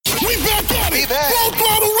We back at it. Full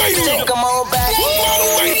Throttle Radio. Come on back. Full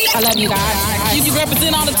Throttle Radio. I love you guys. You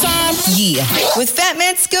represent all the time? Yeah. With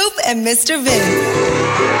Fatman Scoop and Mr. Vin.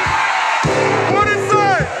 What is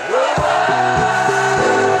that?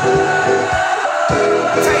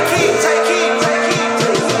 Take heed, take heed, take heed.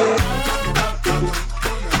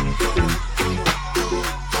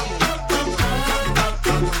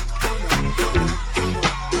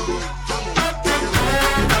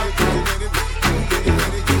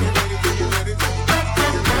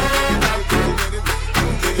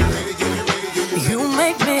 You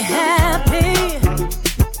make me happy.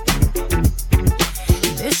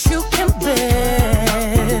 This you can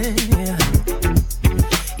bear.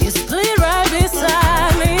 You split right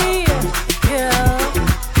beside me, yeah.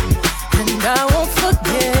 And I won't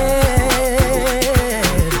forget.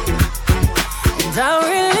 And I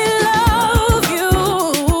really love you.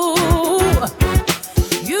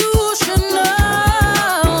 You should know.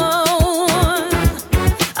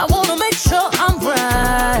 I wanna make sure I'm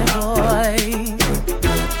right, boy,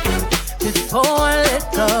 before I let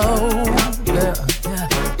go. Yeah, yeah,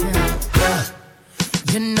 yeah, yeah.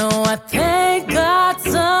 You know I thank God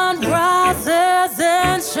sun rises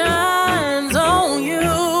and shines on you.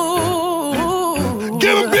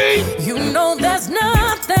 Get a beat. You know there's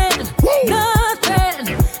nothing,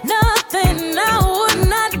 nothing, nothing I would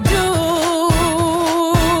not do.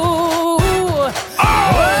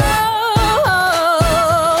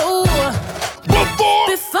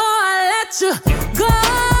 Before I let you go.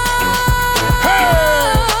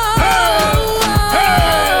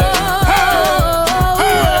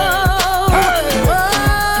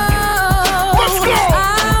 Let's go.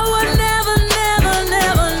 I would never, never,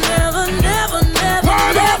 never, never, never, never,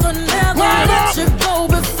 Line up. never, never Line let up. you go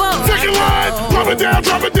before I Second line. go.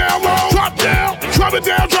 Drop it down low. Drop down. Drop it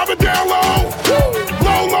down low.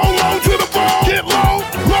 Low, low, low to the ball. Get low.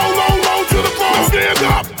 Low, low, low to the ball. Stand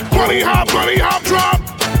up. Bunny hop, drop. Bunny hop, drop.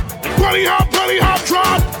 Bunny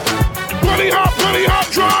hop,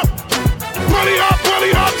 drop.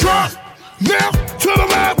 Bunny hop, drop. Now to the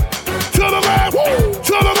left, to the left,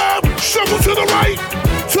 to the left. Shuffle to the right,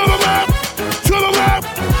 to the left, to the left,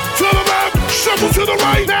 to the left. Shuffle to the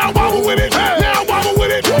right. Now wobble with it. Now wobble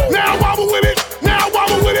with it. Now wobble with it. Now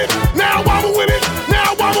wobble with it. Now wobble with it.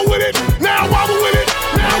 Now wobble with it. Now wobble with it.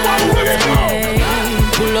 Now wobble with it. Hey,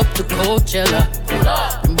 pull up to Coachella,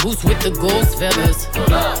 boots with the ghost feathers.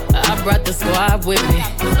 I brought the squad with me,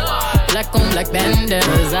 black on black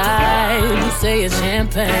bandanas. You say it's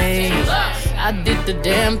champagne, I did the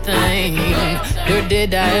damn thing. Dirty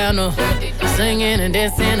Diana, singing and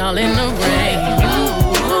dancing all in the rain.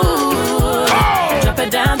 Ooh, drop it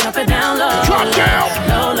down low. Drop down.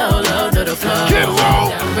 Low, low, low to the floor. Get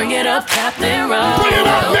low. Bring it up, Captain Roll. Bring it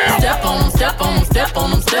up now. Step on them, step on them, step on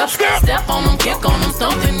them, step. Step on them, kick on them,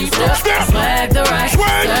 something you step. Swag the right,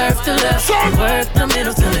 Swag. serve to left. Serve. Work the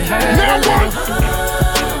middle till it hurt. Now a little.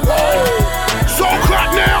 what? So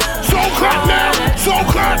clap now. So clap now. So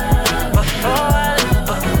clap.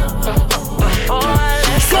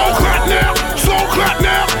 So clap now. So clap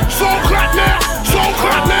now. So clap now. So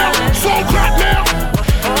clap now. So clap now.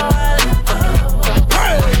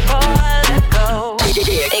 Hey.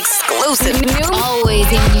 Exclusive. Always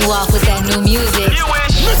hitting you off with that new music.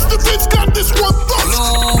 Mr. Vince got this one first.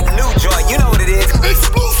 New joint, you know what it is.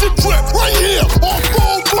 Exclusive trip right here on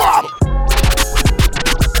Full Throttle.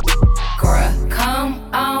 Girl, come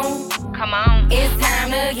on. Come on, It's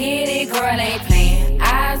time to get it. Girl, they playing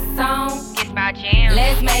our song. it's about jam.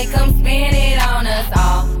 Let's make them spin it on us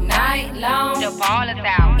all night long. The ball is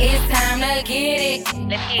out. It's time to get it.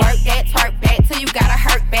 Let's get Work that, twerk back till you gotta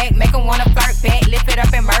hurt back. Make them wanna flirt back. Lift it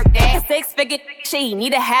up and murk that. Six-figure, she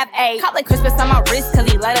need to have a call it Christmas on my wrist, cause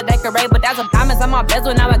he let her decorate. But that's a diamonds on my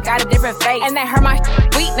bezel, now I got a different face. And they hurt my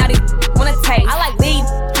sweet, now they wanna taste. I like lean,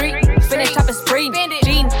 street, finish shopping spree.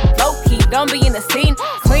 Jean, low key, don't be in the scene.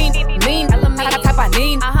 Clean, mean, type I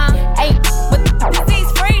need. Ain't with the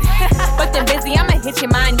C's free. But them busy, I'ma hit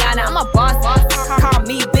your manana. I'm a boss, call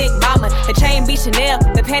me Big Mama. The chain be Chanel,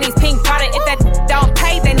 the panties pink Prada. If that don't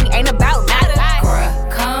pay, then he ain't about nada. Girl,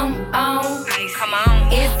 come on. Come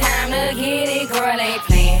on, It's time to get it. Girl, they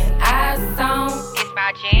playing our song. it's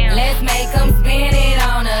about jam. Let's make them spin it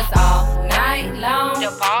on us all night long. The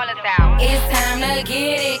ball is out. It's time to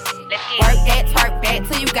get it. Let's get Work that, twerk back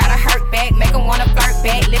till you gotta hurt back. Make them wanna flirt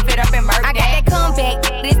back. Lift it up and murk that. I got that comeback.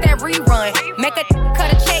 This that rerun. Make a cut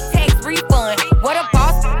a check, tax refund. What a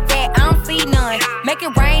boss that I don't see none. Make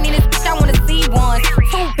it rain in this bitch, I wanna see one.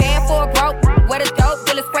 Too bad for a broke. What a dope.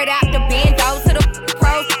 Till it's straight out the bando to the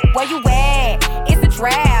pros. Where you at? It's a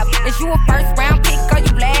draft. Is you a first round pick or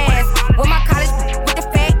you last? With my college with the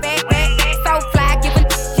fat, so fly, giving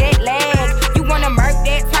jet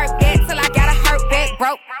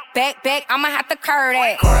back, I'ma have to curve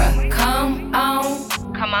that. Girl, come on.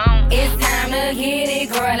 Come on. It's time to get it,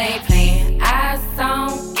 girl, ain't playing our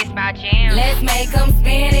song. It's my jam. Let's make them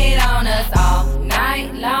spin it on us all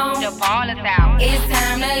night long. The ball is out. It's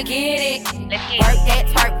time to get it. Let's get Work that,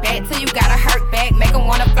 twerk back till you gotta hurt back. Make them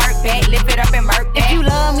wanna flirt back, lift it up and murk that. If you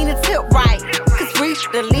love me to tip right, cause we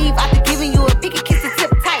should leave after giving you a picky kiss and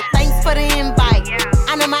tip tight. Thanks for the invite.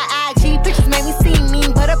 I know my IG pictures make me seem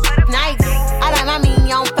mean, but nice. I like my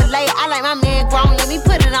mignon filet. I like my man grown. Let me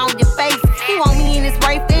put it on your face. He want me in his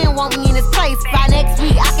right then, want me in his place. By next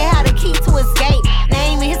week, I can have the key to his gate.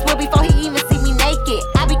 Name in his will before he even see me naked.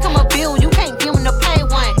 I become a bill, you can't give him the pay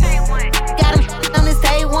one. Got him on his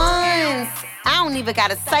day ones. I don't even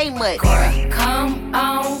gotta say much. Girl, come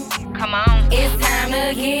on. Come on. It's time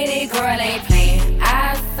to get it, girl, ain't playing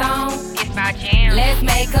our song. It's my jam. Let's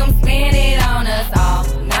make them spin it on us all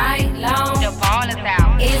night long. The ball is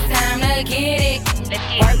out. It's time to get it. Let's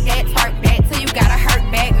get Work that, twerk back till you gotta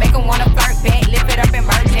hurt back. Make them wanna flirt back, lift it up and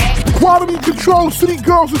murk that. Quality Control, City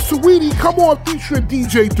Girls, and Saweetie. Come on, featuring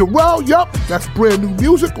DJ Darrell. Yup, that's brand new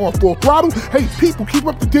music on Full Throttle. Hey, people, keep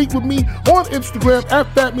up to date with me on Instagram, at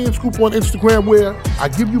Fatman Scoop on Instagram, where I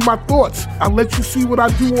give you my thoughts. I let you see what I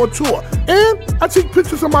do on tour. And I take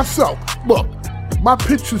pictures of myself. Look, my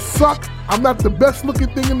pictures suck. I'm not the best looking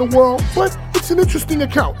thing in the world, but it's an interesting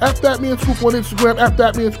account. At Fatman Scoop on Instagram, at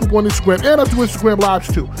Fatman Scoop on Instagram, and I do Instagram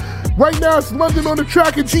Lives too. Right now it's London on the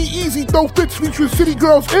track and G-Eazy Throw Fits featuring City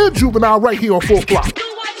Girls and Juvenile right here on Full Throttle.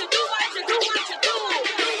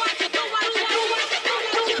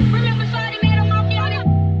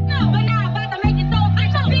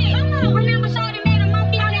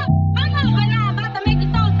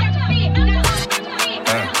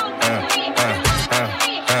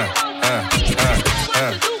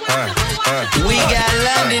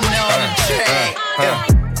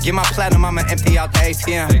 Get my platinum, I'ma empty out the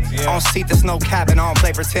ATM. On seat, there's no cap and I don't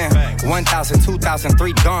play for 10. 1,000, 2,000,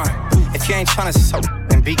 3 gone. If you ain't tryna so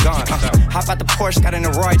then be gone. Hop out the Porsche, got in the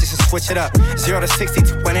Roy just to switch it up. 0 to 60,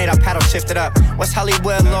 2.8, I paddle shift it up. West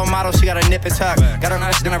Hollywood, low model, she got a nip and tuck. Got her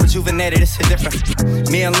nice, then I rejuvenated, it's a different.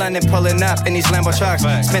 Me in London pulling up in these Lambo trucks.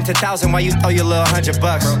 Spent 1,000 while you throw your little $100.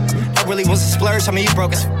 That really was a splurge, I mean you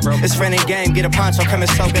broke it. It's raining game, get a poncho, come and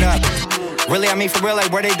soak it up. Really, I mean for real,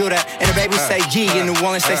 like where they do that. And the babies say G, in New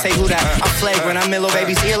Orleans they say who that. I'm flagrant, I'm in little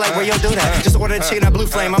baby's ear, like where you do that. Just order the chicken at Blue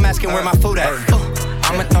Flame, I'm asking where my food at.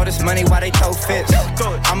 I'ma throw this money while they throw fits.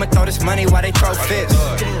 I'ma throw this money while they throw fits.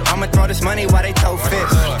 I'ma throw this money while they throw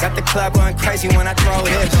fits. Got the club going crazy when I throw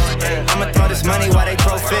this. I'ma throw this money while they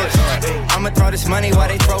throw fits. I'ma throw this money while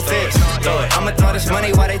they throw fits. I'ma throw this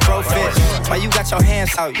money while they throw fits. While you got your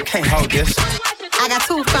hands out, you can't hold this. I got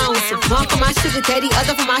 2 phones, one for my sugar daddy,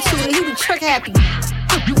 other for my shooter. He be trick happy.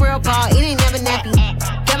 You real ball, it ain't never nappy.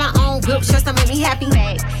 Got my own whip, just to make me happy.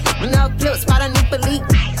 No flip, spot a new elite.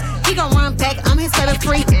 He gon' run back, I'm his favorite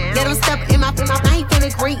freak. Let him step in my now he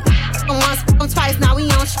finna greet. Once, twice, now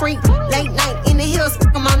we on street. Late night in the hills,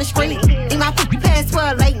 I'm on the street. In my pass for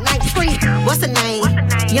a late night treat. What's the name?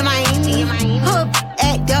 Yeah, Miami. Hook,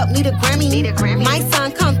 act up, need a Grammy. My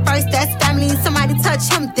son come first, that's family. Somebody touch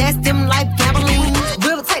him, that's them life gambling.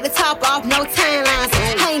 We'll take the top off, no timelines.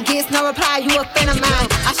 I ain't gets no reply, you a fan of mine.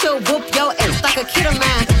 I should whoop your ass like a kid of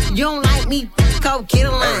mine. You don't like me, go get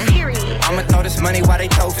a line. I'ma throw this money while they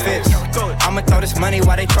throw fits. I'ma throw this money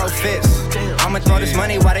while they throw fits. I'ma throw this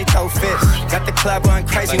money while they throw fits. Got the club going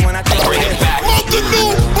crazy when I throw it. Love the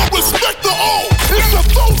new, but respect the old. It's a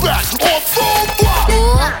throwback on Full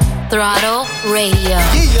Throttle. Throttle Radio.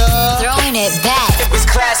 Yeah. Throwing it back. If it's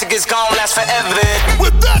classic, it's gon' last forever.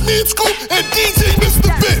 With Fatman Scoop and DJ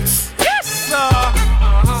Mr. Vince. Yes,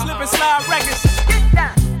 Slip and Slide Records.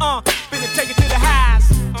 Finna take it to the highs.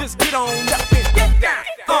 Just get on up and get down.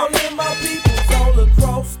 All of my peoples all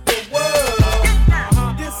across the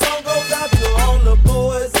world. This song goes out to all the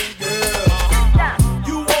boys and girls.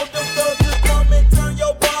 You want them thugs to come and turn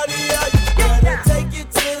your body out. You better take it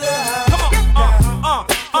to the high.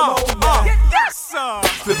 Come on, yes, sir.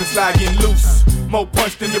 Slip and slide getting loose. More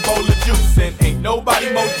punch than your bowl of juice. And ain't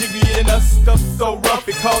nobody more jiggy than us. Stuff so rough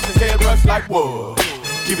it causes head rush like whoa.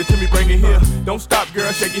 Give it to me, bring it here. Don't stop, girl,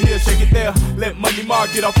 shake it here, shake it there. Let Money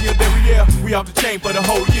Mark get off your derriere. We off the chain for the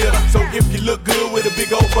whole year. So if you look good with a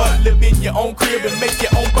big old butt, live in your own crib and make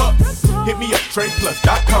your own bucks. Hit me up,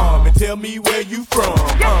 TradePlus.com and tell me where you from.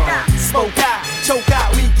 Smoke out, choke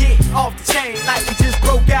out, we get off the chain like we just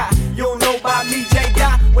broke out. You don't know about me,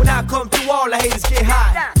 J-Dot. When I come through, all the haters get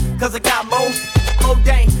hot. Cause I got more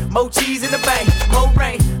dang, more cheese in the bank, more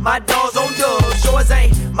rain. My dogs on dubs, yours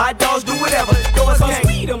ain't. My dogs do whatever, yours can't.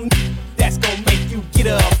 We them that's gonna make you get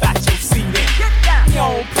up out your seat. We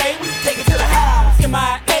don't play, we take it to the house.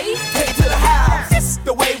 MIA,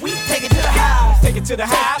 the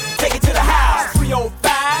house, take it to the house.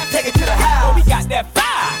 305, take it to the house. Oh, we got that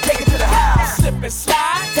fire, take it to the house. Slip and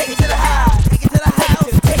slide, take it to the house. Take it to the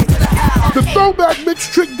house, take it to the house. The throwback mix,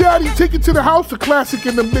 Trick Daddy, Take It to the House, a classic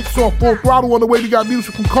in the mix on Full Throttle. On the way, we got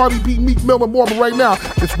music from Cardi B, Meek Mill, and more. But right now,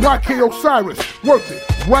 it's YK Osiris, Worth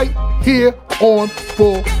It, right here on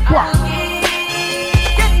Full Throttle.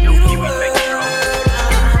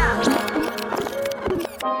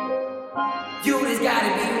 You just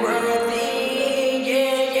gotta be worthy,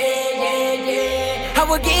 yeah, yeah, yeah, yeah. I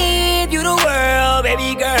will give you the world,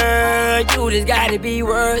 baby girl. You just gotta be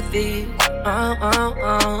worthy.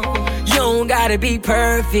 You don't gotta be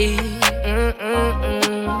perfect.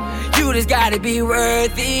 You just gotta be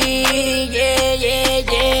worthy, yeah, yeah,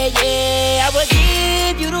 yeah, yeah. I will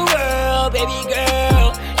give you the world, baby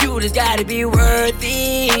girl. You just gotta be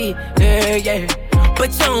worthy, yeah, yeah.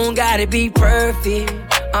 But you don't gotta be perfect.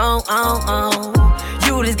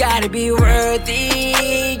 You just gotta be worthy,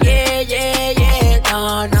 yeah, yeah,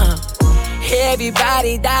 yeah, no.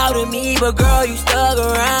 Everybody doubted me, but girl, you stuck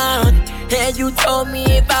around. And you told me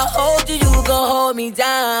if I hold you, you gon' hold me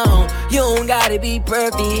down. You don't gotta be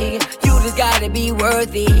perfect, you just gotta be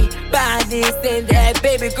worthy. Buy this and that,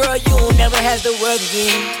 baby girl, you don't never have to work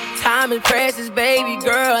again. Time is precious, baby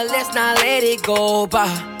girl, let's not let it go by.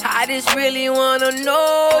 I just really wanna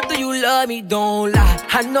know, do you love me? Don't lie.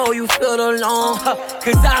 I know you feel alone,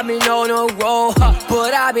 cause I've been on a roll,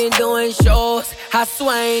 but I've been doing shows. I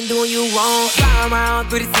swear I ain't doing you wrong. Flying around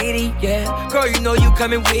through the city, yeah. Girl, you know you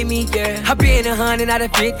coming with me, yeah. I been 100 out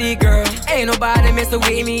of 50, girl. Ain't nobody messing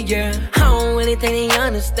with me, yeah. I don't really think they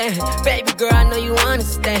understand. Baby girl, I know you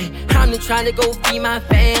understand. I'm just trying to go feed my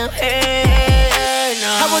fam. Hey, no.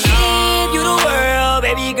 I will give you the world,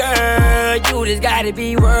 baby girl. You just gotta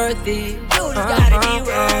be worthy. You just gotta be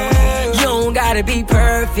worthy. You don't gotta be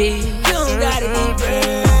perfect. You don't gotta be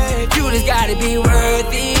perfect. You just gotta be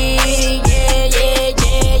worthy. Yeah, yeah,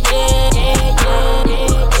 yeah, yeah, yeah.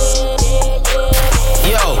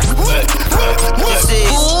 Yo, this is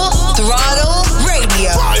Full Throttle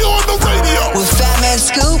Radio. Fire on the radio with Fatman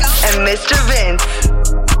Scoop and Mr. Vince.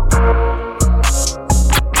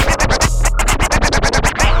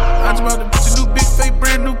 I just bought a bitch a new big fake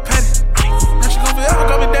brand new patty. Now she gon' forever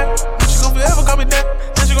call me daddy. Now she gon' forever call me daddy.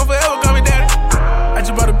 Now she gon' forever call me daddy. I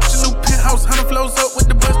just bought a bitch a new penthouse, 100 flows up with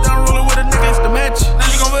the bust down roller with a nigga, it's the match. Now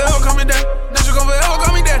she gon' forever call me daddy. Now she gon' forever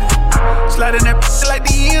call me daddy. Sliding that bitch like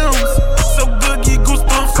the M's. So good, get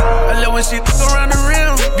goosebumps. I love when she around the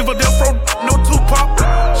rim. Give her that fro, no Tupac.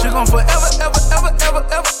 She gon' forever, ever, ever, ever,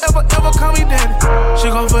 ever, ever, ever call me daddy. She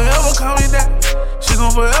gon' forever call me daddy. She gon'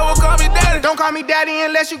 forever call me daddy. Don't call me daddy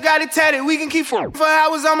unless you got it tatted. We can keep for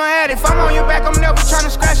hours on my head. If I'm on your back, I'm never tryna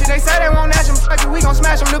scratch it. They say they won't ask him, fuck it, we gon'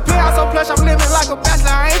 smash him. The penthouse so plush, I'm living like a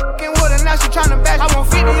bachelor. I ain't f***ing with her, now she tryna bash. I want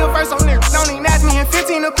 50 a verse on niggas, don't even ask me. And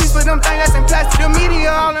 15 a piece for them things that's in plastic. The media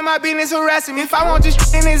all in my business harassing me. If I want this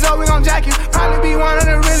in his own, we gon' jack you. Probably be one of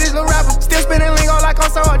the realest little rappers. Still spinning lingo like I'm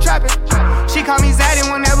so trapping. She call me Zaddy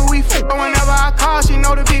whenever we f***. Whenever I call, she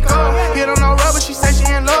know the big up. Hit on no rubber, she say she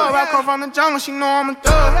in love. I come from the jungle, she know I'm a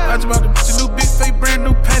thug. I just bought a bitch a new big fake brand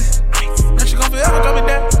new patty. Now she gon' forever call me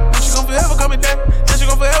daddy. Now she gon' forever call me daddy. Now she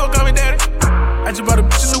gon' forever call me daddy. I just bought a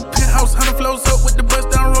bitch a new penthouse, 100 flows up with the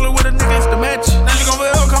bust down roller with a nigga, it's the match. Now she gon'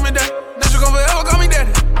 forever call me daddy. Now she gon' forever call me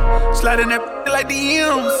daddy. Sliding that like the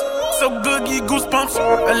M's. So good, get goosebumps.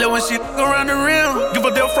 I love when she around the rim. Give her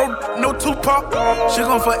that fro, no Tupac. She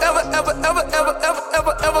gon' forever, ever, ever, ever, ever,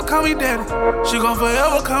 ever, ever call me daddy. She gon'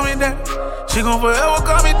 forever call me daddy. She gon' forever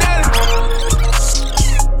call me daddy.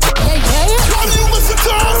 Why do you listen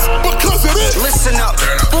to us? Because it is. Listen up.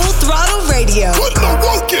 Full Throttle Radio. Put the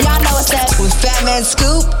work in. Y'all know what's up. With Fatman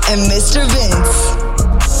Scoop and Mr. Vince.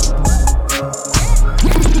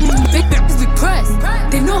 Big bitches be pressed.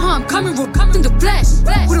 They know how I'm coming, we're coming to flesh.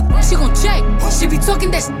 With a she gon' check. She be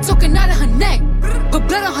talking that shit talking out of her neck. But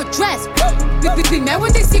blood on her dress. Be mad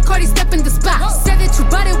when they see Cardi step in the spot. Said that you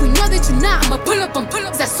bought it, we know that you're not. I'ma pull up on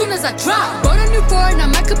pull-ups as soon as I drop. Bought a new foreign, I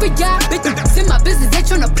might could be yacht. Bitch, in my business, they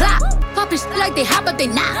tryna plot. Poppin' shit like they hot, but they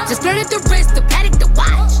not. Just flirt at the wrist, the paddock, the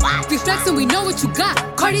watch. Be flexin', we know what you got.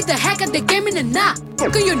 Cardi the hack at the game in the knot.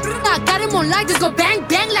 Look at your I got him on light, just go bang,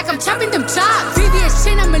 bang like I'm chopping them chops. VVS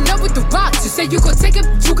chain, I'm in love with the rocks. You said you gon' take it,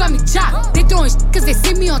 you got me chopped. They throwin' shit cause they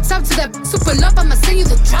see me on top to that super love, I'ma send you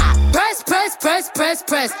the drop. Press, press, press, press,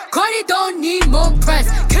 press. Cardi don't need more press.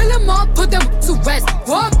 Kill them all, put them to rest.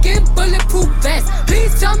 Walk in bulletproof vest.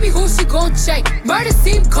 Please tell me who she gon' check. Murder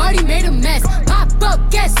scene, Cardi made a mess. Pop up,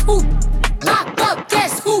 guess who? Pop up,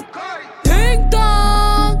 guess who? Ding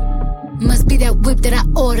dong. Must be that whip that I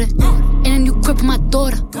ordered. And a new crib for my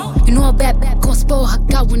daughter. You know a bad gon' bow I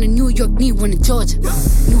got one in New York, need one in Georgia.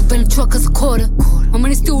 New Bentley truck is a quarter. My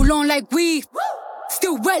money still long like weed.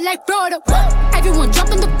 Still wet like Florida. Everyone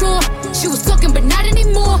jump on the floor. She was talking, but not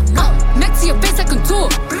anymore. Next to your face, I contour.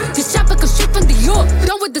 This shopper come straight from the York.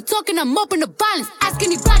 Done with the talking, I'm open to violence. Ask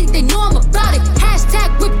anybody, they know I'm about it. Hashtag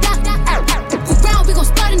whipped out. Around, we gon'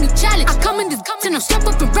 start a new challenge. I come in this guts and I'm strapped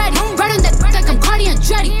up and ready. Right on that like I'm Cardi and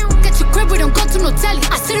Andretti. Get your grip, we don't go to no telly.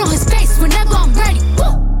 I sit on his face whenever I'm ready.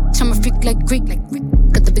 I'm a freak like Greek.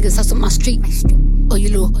 Got the biggest house on my street. Oh, you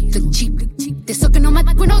look cheap. They sucking on my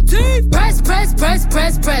with no teeth. Press.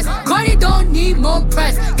 Cardi don't need more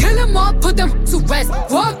press. Kill them all, put them to rest.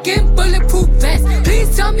 Walk in bulletproof vest.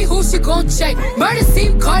 Please tell me who she gon' check. Murder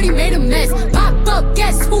scene, Cardi made a mess. Pop up,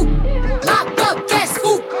 guess who? Pop up, guess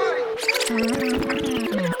who?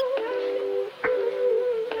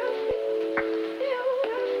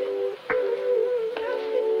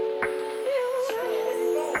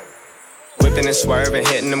 Whipping and swerving,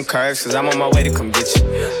 hitting them curves, cause I'm on my way to come get you.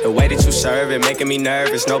 The way that you serve it, making me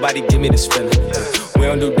nervous, nobody give me this feeling. We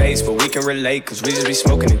don't do dates, but we can relate, cause we just be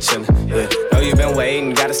smoking and chillin'. Yeah. Know you been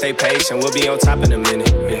waiting, gotta stay patient, we'll be on top in a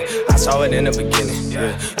minute. Yeah. I saw it in the beginning.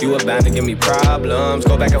 Yeah. You were bound to give me problems,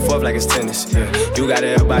 go back and forth like it's tennis. Yeah. You got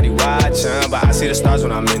everybody watching, but I see the stars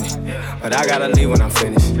when I'm in it. But I gotta leave when I'm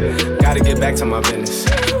finished. Gotta get back to my business.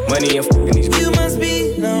 Money and fucking these. You must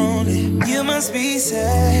be lonely, you must be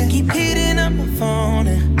sad. Keep hitting up my phone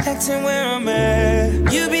and asking where I'm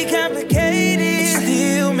at. You be complicated,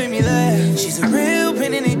 still make me laugh. She's a real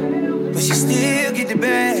pain in it, but she still get the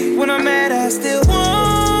bag. When I'm mad, I still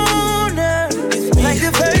want her with me. Like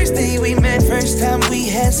the first day we met, first time we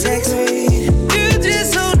had sex. You're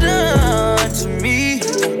just so done to me,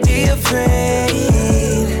 don't be afraid.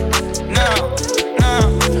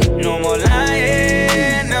 No more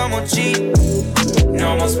lying, no more cheating,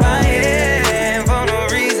 no more spying for no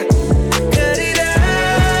reason. Cut it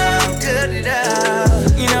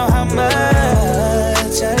out. You know how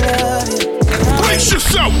much I love you. Brace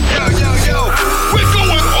yourself. Yo. We're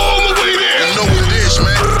going all the way there. You know what it is,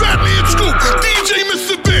 man. Fatman Scoop, DJ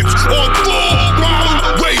Mr. Vince on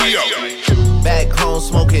Throttle Radio. Back home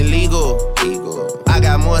smoking legal. I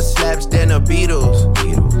got more slaps than the Beatles.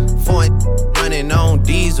 Foreign running on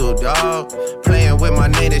diesel, dawg. Playing with my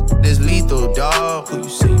name, this lethal, dawg. Who you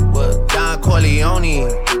say you was? Don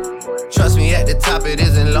Corleone. Trust me, at the top it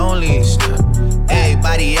isn't lonely.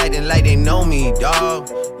 Everybody acting like they know me, dawg.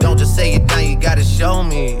 Don't just say it down, you gotta show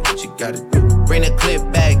me what you gotta do. Bring the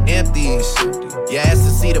clip back empty. You asked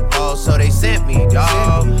to see the ball, so they sent me,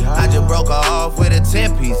 dawg. I just broke her off with a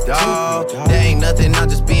 10-piece, dawg. There ain't nothing, I'm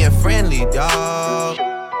just being friendly, dawg.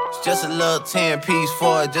 Just a little 10-piece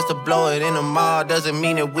for it, just to blow it in the mall. Doesn't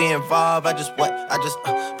mean that we involved. I just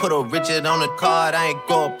put a Richard on the card. I ain't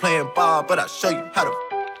going playing ball, but I'll show you how to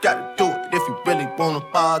gotta do it. If you really wanna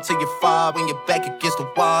fall till you fall when you're back against the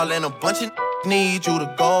wall. And a bunch of need you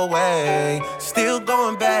to go away. Still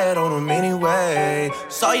going bad on them anyway.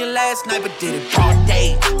 Saw you last night but did it all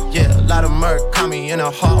day. Yeah, a lot of murk caught me in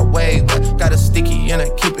a hard way. But got a sticky and I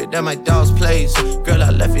keep it at my dog's place. Girl, I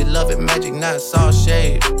left you loving magic, not it's all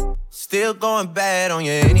shade. Still going bad on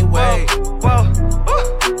you anyway. Whoa.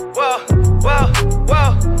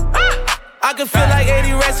 I can feel like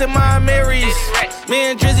 80 rats in my Marys.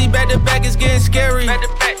 Me and Drizzy back to back, it's getting scary.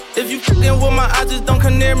 If you f***ing with my eyes, just don't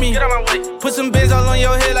come near me. Put some bins all on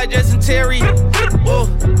your head like Jason Terry. Whoa.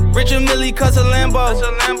 Richard Millie cuss a Lambo.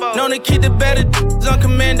 Known to keep the better on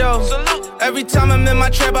commando. Every time I'm in my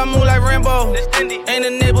trap, I move like Rambo. Ain't a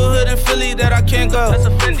neighborhood in Philly that I can't go.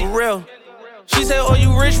 For real. She said, oh,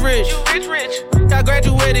 you rich. I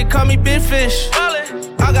graduated, call me Big Fish.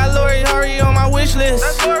 I got Lori Harvey on my wish list.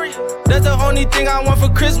 That's the only thing I want for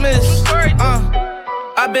Christmas.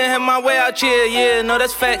 I been had my way out here, yeah, no,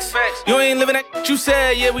 that's facts. You ain't living that you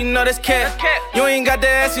said, yeah, we know that's cat. You ain't got the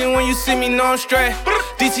ass in when you see me, no, I'm straight.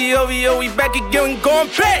 DTOVO, we back again, we going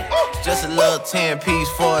back. Just a little 10-piece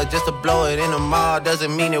for it, just to blow it in the mall.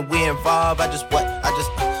 Doesn't mean that we involved. I just put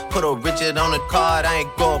a Richard on the card. I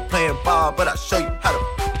ain't going playing ball, but I'll show you how to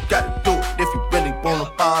gotta do it. If you really wanna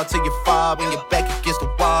fall till you fall when you're back against the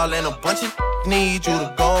wall. And a bunch of need you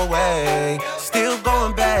to go away. Still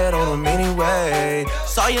going bad on them anyway.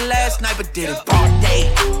 Saw you last night but did it all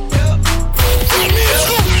day.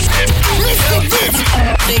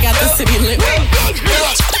 They got the city lit.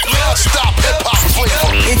 Stop hip-hop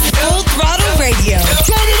flavor. It's Full Throttle Radio.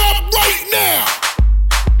 Turn it up right now.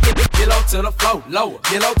 Get low to the flow, lower.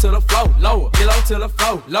 Get low to the flow, lower. Get low to the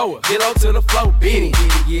flow, lower. Get low to the flow, beanie.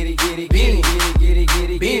 Get it, beanie.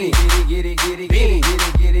 Beanie. Get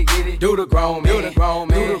it. Do the grown man. Throw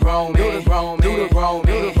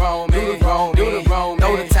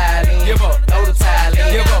the tide in. Give up. Throw the tide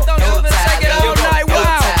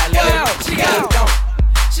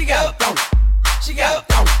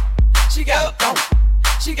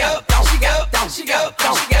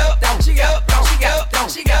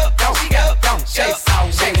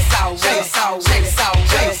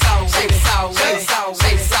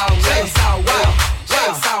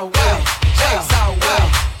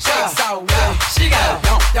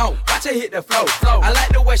I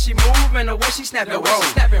like the way she move and the way she snap and roll.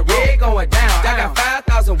 Yeah, going down. I got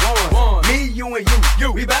 5,000 ones. Me, you, and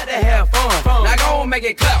you. We bout to have fun. Now go and make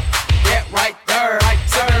it clap. That right there.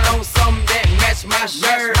 Serving on something that match my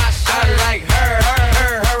shirt. I like her.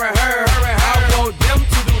 I want them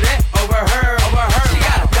to do that over her. She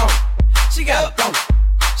got a dump. She got a dump.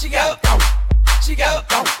 She got a dump. She got a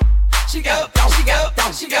dump. She got a dump. She got a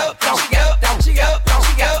dump. She got a dump. She got a dump. She got a dump.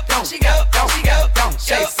 She got a dump. She got a dump. She got a dump.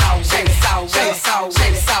 Shake sound. Shake sound. Shake sound.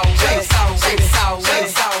 Shake sound. Shake sound. Shake sound. Shake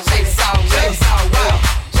sound. Shake sound. Shake sound.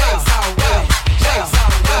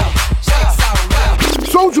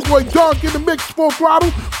 Soulja Boy Dunk in the mix, Full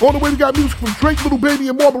Throttle. On the way, we got music from Drake, Little Baby,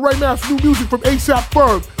 and more. But right now, it's new music from A$AP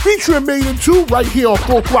Ferg, featuring Made in 2 right here on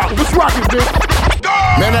Full Throttle. Let's rock it, bitch.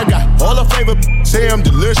 Man, I got all the flavor, say I'm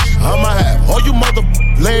delicious. I'ma have all you mother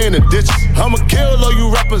laying in ditches. I'ma kill all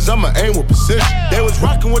you rappers, I'ma aim with precision. They was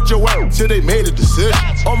rocking with your world till they made a decision.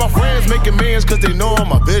 All my friends making millions cause they know I'm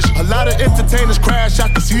my vision. A lot of entertainers crash, I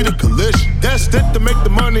can see the collision. That's it to make the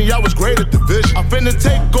money, I was great at division. I finna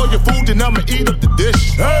take all your food and I'ma eat up the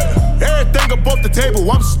dish. Hey, everything up off the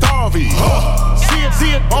table, I'm starving.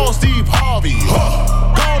 See it, all Steve Harvey.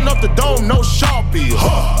 Gone up the dome, no Sharpie.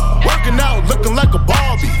 Working out, looking like a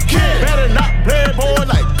Barbie. Kid, better not play boy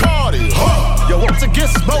like Cardi. Yo, once again,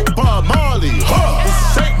 smoke Bob Marley.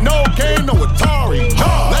 This ain't no game, no Atari.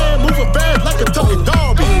 Land moving fast like a Tony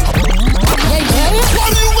Darby. Why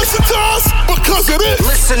do you listen to us? Because it is.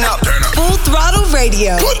 Listen up. Full Throttle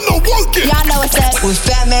Radio. Putting the work in. Y'all know what's up. With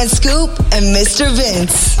Fatman Scoop and Mr.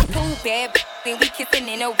 Vince. Ooh, bad then we kissing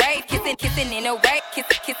in a wave, kissing in a wave,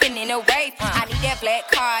 kissing in a wave. I need that black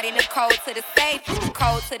card in the code to the safe,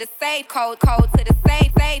 code to the safe, code to the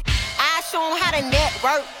safe. I show 'em how to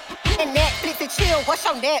network. And Netflix and chill, what's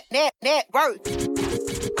your net worth?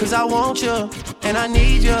 Cause I want you, and I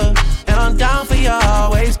need you, and I'm down for you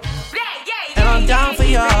always. And I'm down for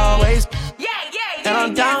you always. And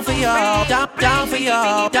I'm down for you, down for you,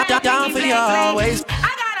 down for you always.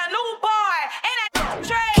 I got a new boy, and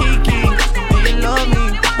Kiki, do you love me?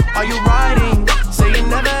 Are you riding? Say you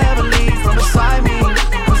never ever leave from beside me.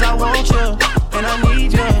 Cause I want you, and I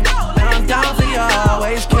need you, and I'm down for you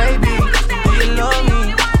always. KB, do you love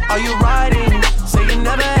me? Are you riding? Say you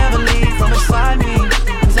never ever leave from beside me.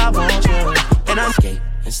 Cause I want you, and I skate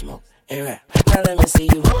and smoke and rap. Now let me see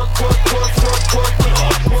you.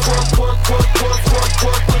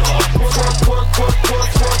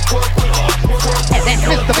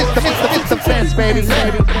 It's the fence, baby.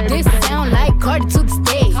 This sound like Cardi to the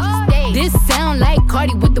stage. This sound like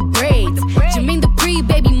Cardi with the braids. Jermaine Dupri,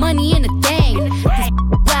 baby, money in the thing. This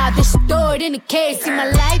wild, this stored in the case. See my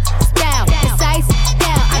lifestyle, it's ice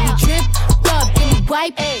down. I be dripped up, get me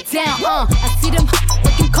wipe down. I see them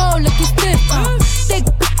looking cold, looking stiff. Thick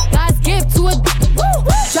God's gift to a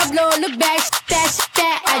drop low, look back, that.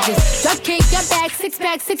 I just drop kick, your back, six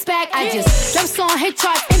pack. I just drop song, hit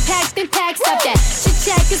charts, impact. Stop that. Shit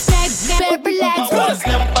check, it's back, better relax. I wanna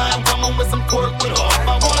slim by woman with some pork with her. I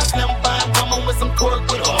wanna slim by woman with some pork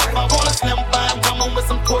with her. I wanna slim by woman with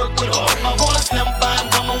some pork with her. I wanna slim by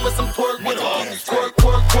woman with some pork with her. Pork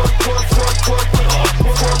with her. Pork with her.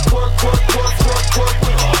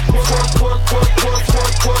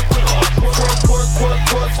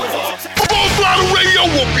 Throttle Radio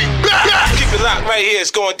will be back. Keep it locked right here,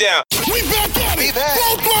 it's going down. We back at it.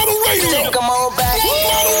 Full Throttle Radio. Come on back.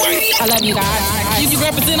 I love you guys. You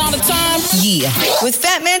represent all the time. Yeah. With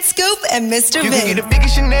Fatman Scoop and Mr. You Vince. can get the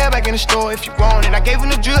biggest Chanel back in the store if you want it. I gave them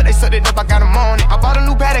the drill, they sucked it up, I got them on it. I bought a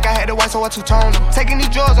new paddock, I had the white, so I two-toned them. Taking these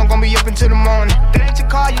drugs, I'm gonna be up until the morning. That ain't your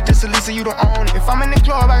car, you just a Lisa, you don't own it. If I'm in the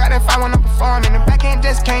club, I got that 5 when I'm performing. The back end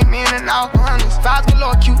just came in and out, honest. Vibes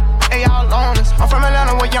galore, cute, they all on us. I'm from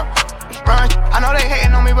Atlanta, where young run. I know they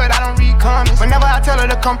hating on me, but I don't read comments. Whenever I tell her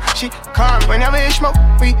to come, she come. Whenever it's smoke,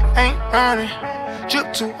 we ain't running.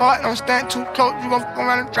 Drip too hard, don't stand too close. You gon' fuck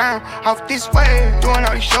around and drown. Off this way, doing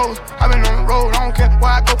all these shows. I been on the road, I don't care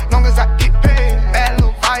where I go, long as I get paid. Bad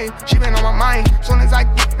little vibe, she been on my mind. Soon as I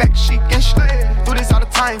get back, she can slay. Do this all the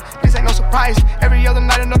time, this ain't no surprise. Every other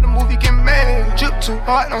night, another movie get made. Drip too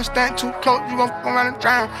hard, don't stand too close. You gon' fuck around and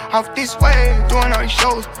drown. Off this way, doing all these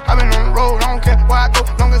shows. I been on the road, I don't care where I go,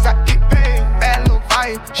 long as I get paid. Bad little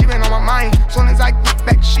vibe, she been on my mind. Soon as I get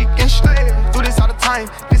back, she can slay. Do this all the time,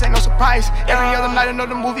 this ain't no surprise. surprise. Every other night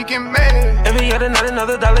another movie get made. Every other night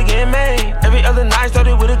another dollar get made. Every other night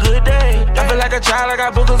started with a good day. I feel like a child, I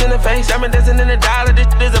got boogers in the face. I'm dancing in the dollar, this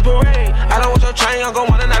is a parade. I don't want your train, I'm gon'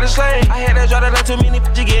 want another slave. I had that draw that like too many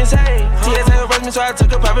you getting saved. TSA arrest me, so I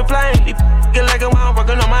took a private plane. Get like a while I'm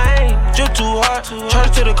working on my aim. Drip too hard,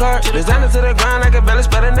 charge to the car. Designer to the ground like a belly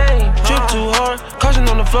spell a name. Drip too hard, caution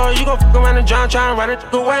on the floor. You gon' fuck around and drown, try and ride it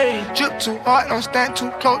away. Drip too hard, don't stand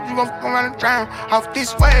too close. You gon' fuck around and drown off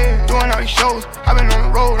this way. Doing all these shows, I been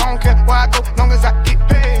on the road. I don't care where I go, long as I get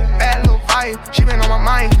paid. Bad little vibe, she been on my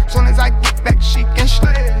mind. Soon as I get back, she can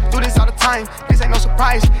slay. Do this all the time, this ain't no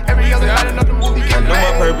surprise. Every other night another movie get made.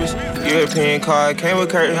 I know my purpose, European car came with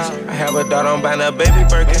curtains. I have a daughter, I'm buying a baby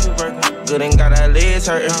Birkin. Good and got her legs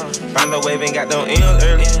hurting. Found a wave and got them M's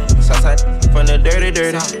early. Southside from the dirty.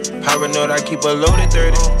 Paranoid, I keep a loaded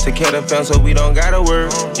 30. To kill the film so we don't gotta worry.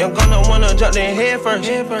 Young gunner wanna jump in head first.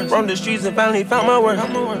 Roam the streets and finally found my work.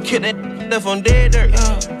 Killed that left on dead dirt.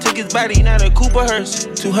 Took his body, not a Cooper hearse.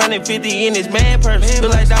 250 in his man purse. Feel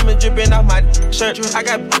like diamonds dripping off my shirt. I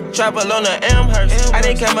got travel on the Amherst. I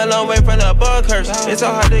didn't come a long way from the bug curse. It's so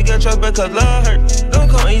hard to get trust because love hurt. Don't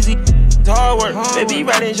come easy. It's hard work. Baby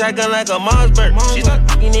riding shotgun like a Mossberg. She start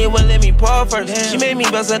f***ing it, wouldn't let me paw first. She made me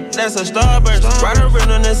bust up, that's a starburst. Ride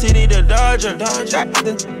around on the city, the Dodger. Shot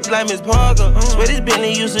like Miss Parker. Swear this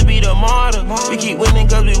Bentley used to be the martyr. We keep winning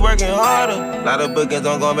cause we working harder. Lot of bookings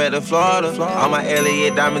on going back to Florida. All my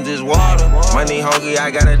Elliott diamonds is water. Money hungry,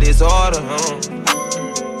 I got a disorder.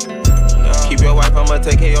 Keep your wife, I'ma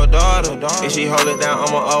take care of your daughter. If she hold it down,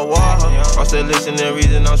 I'ma award her. I'm still listening,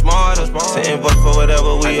 reason I'm smarter. Sitting vote for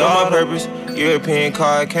whatever we are. My purpose, European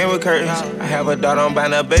car came with curtains. I have a daughter, I'm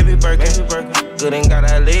buying a baby Birkin. Good and got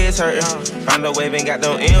her legs hurting. Found a wave and got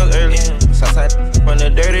them M's early. Southside from the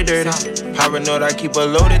dirty. Paranoid, I keep a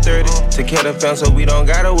loaded 30. To kill the film so we don't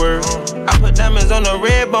gotta worry. I put diamonds on the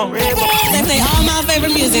red bone. They play all my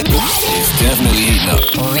favorite music. It's definitely heating up.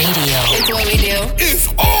 Radio. It's what we do. It's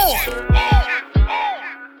on.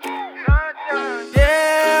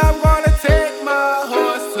 Yeah, I'm gonna take my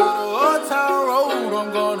horse to the old town road.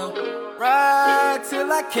 I'm gonna ride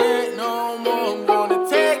till I can't no more. I'm gonna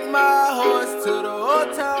take my horse to the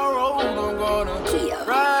old town road. I'm gonna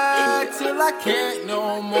ride till I can't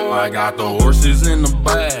no more. I got the horses in the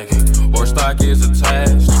bag, horse stock is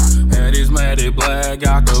attached. Head is matted black,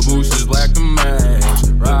 got the bushes black to match.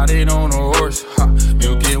 Riding on a horse,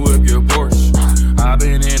 you can whip your Porsche. I've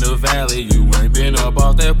been in the valley, you ain't been up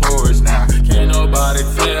off that porch. Now, can't nobody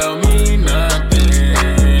tell me nothing.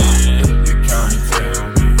 You can't tell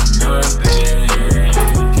me nothing.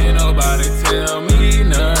 Can't nobody tell me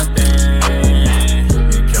nothing.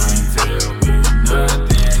 You can't tell me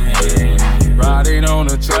nothing. Riding on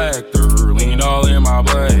a tractor, lean all in my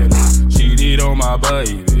blood. Cheated on my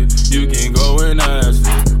baby, you can go and ask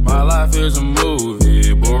me. My life is a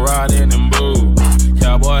movie, bull riding and boots.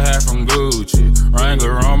 Cowboy hat from Gucci,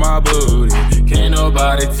 Wrangler on my booty. Can't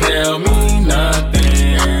nobody tell me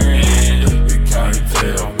nothing. You can't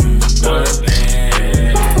tell me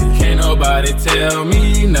nothing. Can't nobody tell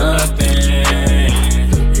me nothing.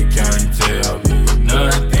 You can't tell me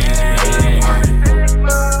nothing.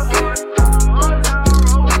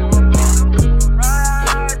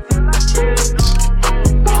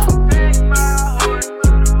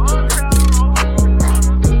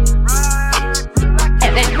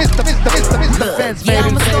 Yeah,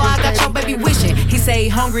 I'm a star, I got your baby wishing. He say he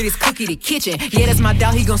hungry, this cookie the kitchen. Yeah, that's my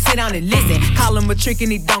dog, he gon' sit down and listen. Call him a trick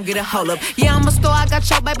and he don't get a hold up. Yeah, I'm a star, I got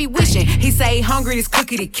your baby wishing. He say he hungry, this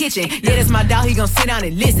cookie the kitchen. Yeah, that's my dog, he gon' sit down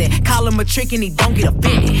and listen. Call him a trick and he don't get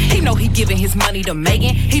offended. He know he giving his money to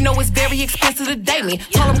Megan. He know it's very expensive to date me.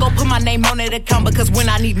 Told him go put my name on that account because when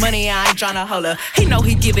I need money, I ain't tryna holler. He know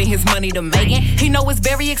he giving his money to Megan. He know it's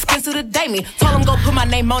very expensive to date me. Told him go put my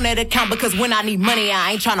name on that account because when I need money,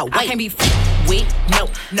 I ain't tryna wait. I can't be with,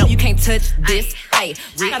 no, you can't touch this, ayy.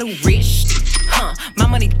 I got who rich, my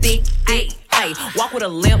money thick, ayy. Walk with a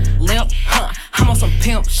limp, I'm on some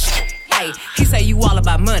pimp shit, ayy. He say you all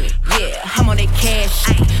about money, yeah. I'm on that cash,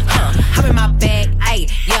 I'm in my bag, ayy,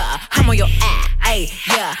 yeah. I'm on your ayy,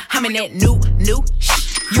 yeah. I'm in that new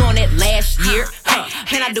shit. You on that last year,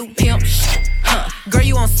 and I do pimp shit, girl,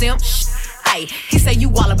 you on simp shit. Ay, he say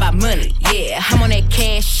you all about money, yeah, I'm on that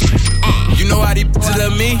cash. You know how these bitches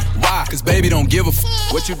love me? Why? Cause baby don't give a f***.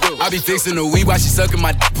 What you do? I be fixing the weed while she sucking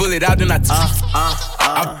my d***, pull it out, then I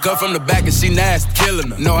I cut from the back and she nasty, killing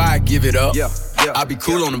her. Know how I give it up. I be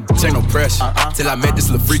cool on them, bitch, ain't no pressure. Till I met this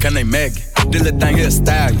little freak, her name Megan. This little thing here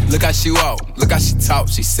style. Look how she walk, look how she talk,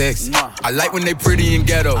 she sexy. I like when they pretty and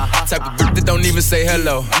ghetto. Type of bitch that don't even say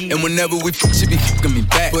hello. And whenever we f***, she be f***ing me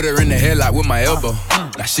back. Put her in the headlock with my elbow.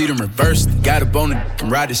 Now she done reversed. Got a bone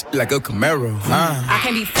and ride this shit like a Camaro. I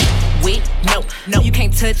can't be with, no, you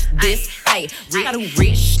can't touch this. Ayy, I do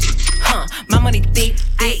rich, my money thick,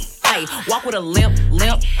 ayy, walk with a limp,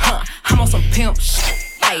 I'm on some pimp shit.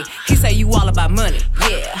 Ay, he say you all about money,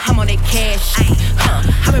 yeah. I'm on that cash,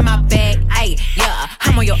 I'm in my bag, ay, yeah.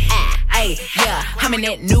 I'm on your ay, yeah. I'm in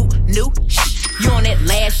that new shit. You on that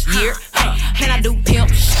last year, man, I do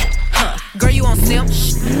pimp shit, girl, you on simp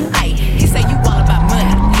shit. Ay, he say you all about money,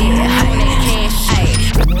 yeah. I'm on that cash,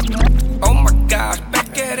 ay. Oh my gosh,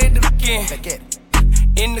 back at it again.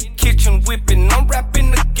 In the kitchen whipping, I'm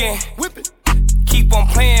rapping again. Keep on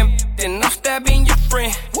playing, then I'm stabbing your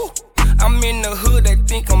friend. I'm in the hood, they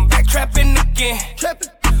think I'm back trapping again.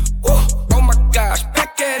 Oh my gosh,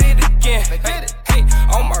 back at it again. Hey,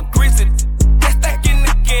 on my grizzly, that's stacking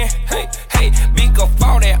again. Hey, big up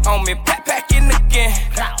all that on me, backpacking again.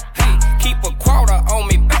 Hey, keep a quarter on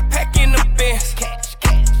me, backpacking the Benz.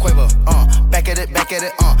 Quiver, back at it,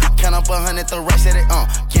 count up 100, throw racks at it,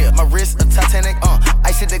 yeah, my wrist a Titanic,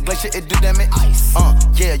 ice at the glacier, it do damage,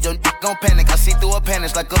 yeah, your gon' panic, I see through a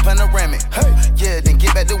panic like a panoramic, yeah, then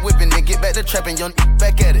get back to whipping, then get back to trapping, your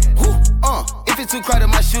back at it, if it's too crowded,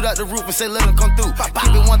 might shoot out the roof and say let them come through,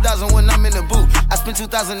 keep it 1,000 when I'm in the booth, I spend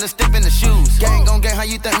 2,000 to step in the shoes, gang gon' gang, how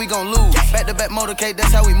you think we gon' lose, back to back motorcade,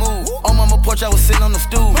 that's how we move, on mama porch, I was sitting on the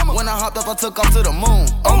stool, when I hopped up, I took off to the moon,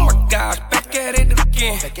 oh my gosh, back at it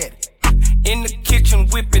again. In the kitchen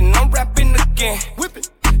whipping, I'm rapping again.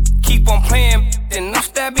 Keep on playing, then I'm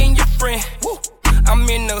stabbing your friend. I'm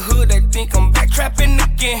in the hood, they think I'm back trapping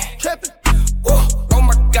again. Oh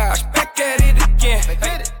my gosh, back at it again.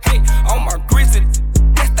 Hey, on my grizzly,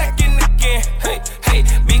 that's stacking again. Hey,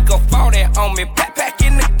 big up all that on me,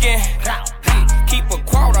 backpacking again. Hey, keep a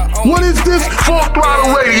quarter on me. What is this? Full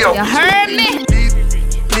Throttle Radio. You heard me?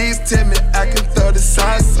 Please tell me I can throw the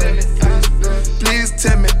sauce on it. Please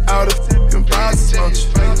tell me all the fucking boss on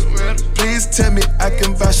you. Please tell me I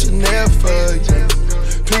can buy Chanel for you.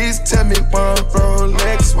 Please tell me one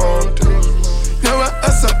Rolex won't do. No, my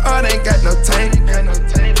hustle art ain't got no tank.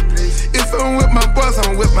 If I'm with my boys,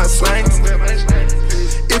 I'm with my slangs.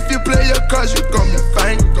 If you play your cards, you gon' be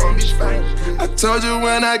fine. I told you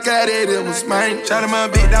when I got it, it was mine. Shout out my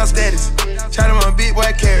big dog status. Shout out my big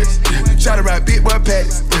boy carrots. Shout out my big boy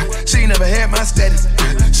patties. She ain't never had my status.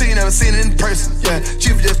 She ain't never seen it in person. Yeah,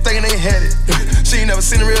 she was just thinking they had it. She ain't never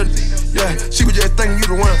seen it real. Yeah, she was just thinking you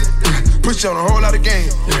the one. Put you on a whole lot of game.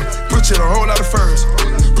 Put you on a whole lot of furs.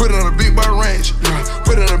 Put it on a big boy range.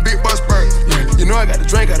 Put it on a big boy spurt. You know I got the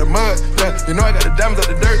drink out of mud. Yeah, you know I got the diamonds out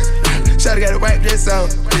the dirt. Shawty got to wipe this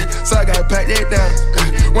out. So I gotta pack that down.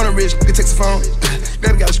 When I'm rich, it takes a phone.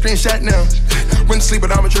 Gotta got a screenshot now. Went to sleep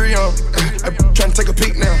with armature on. I tryna take a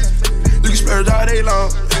peek now. You can splurge all day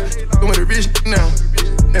long. With a rich now.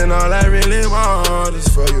 And all I really want is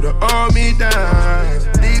for you to hold me down.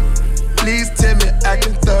 Please tell me I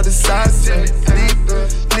can throw the sauce on it.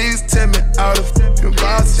 Please tell me all the fucking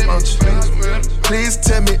boss on you. Please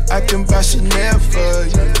tell me I can buy Chanel for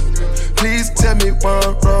you. Please tell me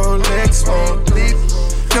one Rolex won't leave.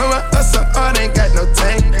 No, my hustle art ain't got no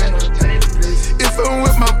tank. If I'm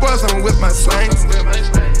with my boys, I'm with my slangs.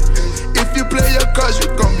 If you play your cards, you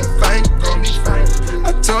gon' be fine.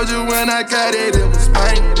 I told you when I got it, it was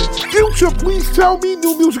mine. Future, please tell me.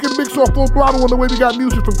 New music in the mix off Full Throttle. On the way, we got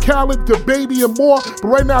music from Khaled, the Baby, and more. But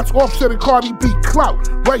right now, it's Offset and Cardi B, Clout,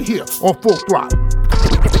 right here on Full Throttle.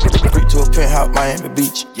 Free to a penthouse, Miami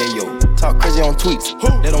Beach. Yeah, yo. Talk crazy on tweets.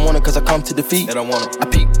 They don't want it cause I come to defeat. They don't want it. I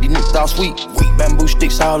peek, these niggas all sweet. Bamboo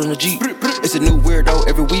sticks all in the Jeep. It's a new weirdo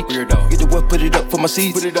every week. Get the what, put it up for my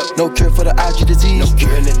seeds. Put it up. No cure for the IG disease. No cure.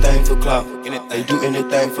 Do anything for clout. They do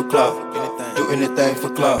anything for clout. Do anything for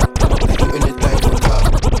clout. Do anything for clout.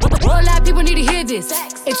 A lot of people need to hear this.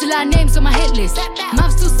 It's a lot of names on my hit list.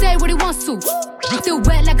 Mouth still say what he wants to. Still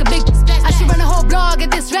wet like a big. I should run a whole blog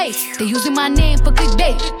at this rate. They using my name for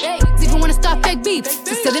clickbait. Even wanna start fake beef.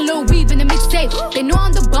 Just sell a little weave in the mixtape. They know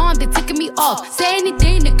I'm the bomb, they ticking me off. Say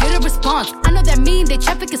anything to get a response. I know that mean they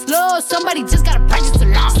traffic is slow. Somebody just gotta purchase to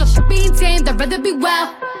launch. So being tamed, I'd rather be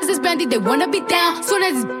wild. This is Brandy, they wanna be down. Soon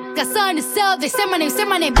as got something to sell, they say my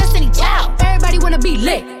name, Destiny Child. Everybody wanna be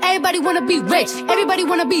lit, everybody wanna be rich, everybody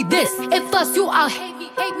wanna be this. If us, you all hate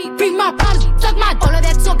me, bring my problems, suck my. All of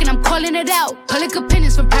that talking, I'm calling it out. Public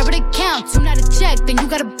opinions from private accounts. You not a check, then you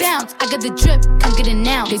gotta bounce. I got the drip, come get it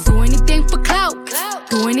now. They do anything for clout,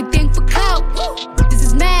 do anything for clout. This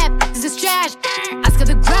is mad, this is trash. Oscar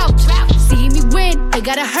the Grouch, see me win, they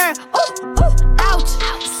gotta hurt. Ouch.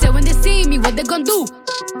 So when they see me, what they gon' do?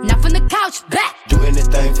 Not from the couch, back. Do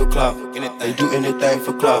anything for clout. They do anything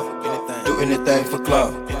for clout. Do anything for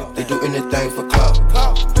clout. They do anything for clout.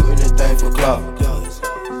 Do anything for clout.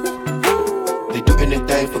 We do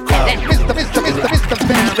anything for clout.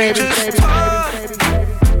 Mr. Baby.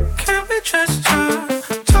 Can we just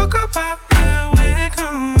talk about where we're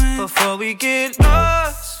going before we get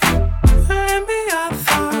lost? Maybe our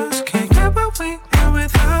thoughts can't get what we want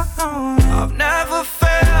without knowing. I've never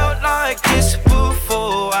felt like this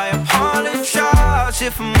before. I apologize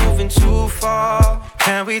if I'm moving too far.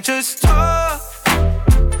 Can we just talk?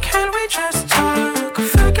 Can we just talk?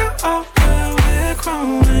 Figure out where we're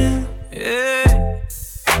growing. Yeah.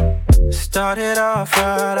 Started off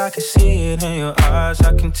right, I can see it in your eyes.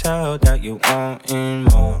 I can tell that you wanting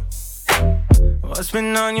more. What's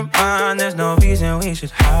been on your mind? There's no reason we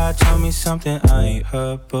should hide. Tell me something I ain't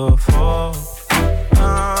heard before.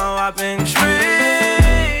 Oh, I've been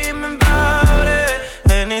dreaming about it,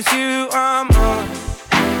 and it's you I'm on.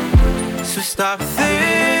 So stop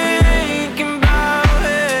thinking about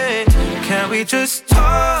it. Can we just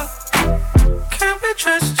talk? Can we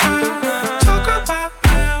just talk? Talk about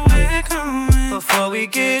where we're going before we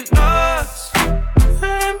get lost.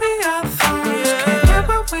 Maybe our thoughts can't get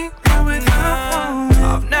what we want without knowing.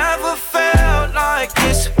 I've never felt like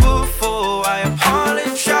this before. I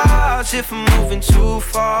apologize if I'm moving too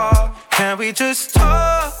far. Can we just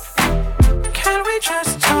talk? Can we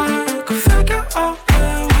just talk? Figure out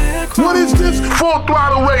where we're going. What is this? Full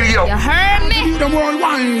Throttle Radio. You heard me? The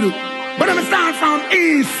worldwide. But I'm start from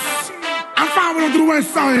east. I'm following to the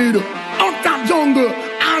west side. Up top jungle.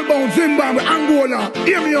 Albound, Zimbabwe, Angola.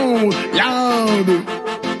 Hear me out loud.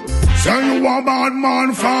 Say you a bad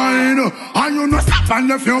man fine, and you no stop and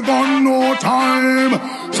if you got no time.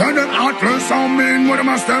 Say them heartless and mean, when them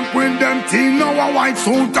a step with them team. Now a white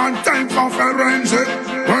suit and time for forensic.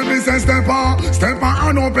 When me say step on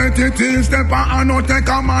and no petty team. Step on and no take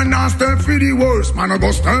a man and step for the worst. Man a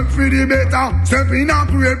go step for the better. Step in a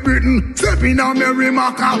Great Britain, step in a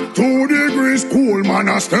Merrimack. 2 degrees cool, man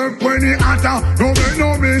a step when he hotter. No make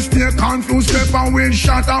no mistake, confused step and wind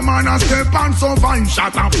shatter. Man a step and survive,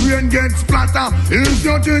 shatter, brain get splatter. If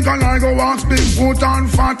you think I go ask big foot and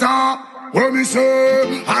fatter. When me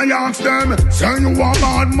say, I ask them, say you a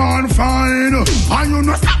bad man fine, and you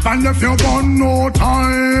no stop and if you got no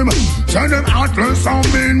time. Say them heartless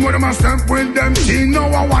and mean, when them a step with them team. Now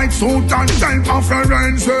a white suit and time for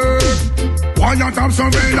forensic. Quiet up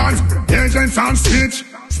surveillance, agents and stitch.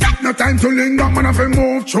 Stop no time to linger, man, if you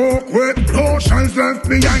move choke with. No shells left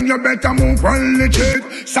behind, you better move well legit.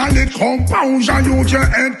 Solid composure, use your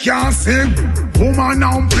head can't sing. Woman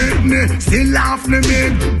now Britney, still laugh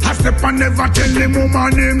limit. I step and never tell him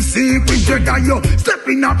woman him secret. Jigga you, step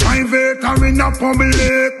in a private or in a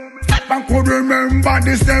public. Stepper could remember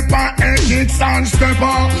the stepper, exits and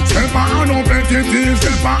stepper. Stepper and no petty thief,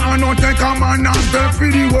 stepper and no take a man and step for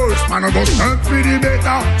the worst. Man I go step for the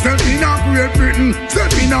better. Step in a Great Britain,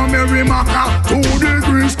 step in a Merrimack. 2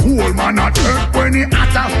 degrees cool, man a step when he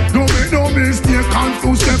hotter. No make no mistake,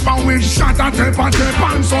 confused stepper with shatter. Stepper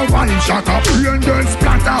and survive, shatter, brain dead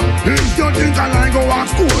splatter. If you think I like go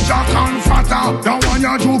ask coach, I can fatter. The one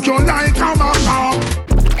you joke you like a matter.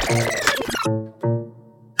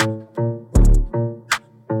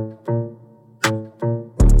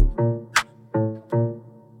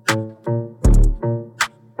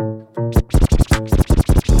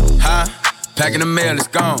 Packing the mail, it's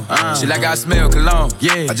gone. She like I smell cologne.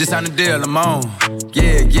 Yeah, I just signed a deal, I'm on.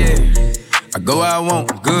 Yeah. I go where I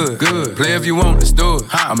want, good. Play if you want, let's do it.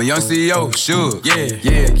 I'm a young CEO, sure. Yeah.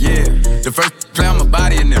 The first play on my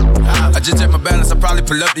body in there. I just check my balance, I probably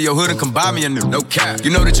pull up to your hood and come buy me a new. No cap.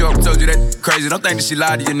 You know that your told you that crazy, don't think that she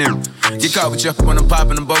lied to you new. Get caught with you when I'm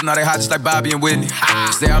popping them both, now they hot just like Bobby and Whitney.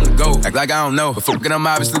 Say I'm the GOAT, act like I don't know, but fuck it, I'm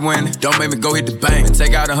obviously winning. Don't make me go hit the bank and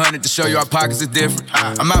take out 100 to show you our pockets is different.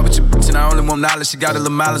 I'm out with your bitch and I only want knowledge, she got a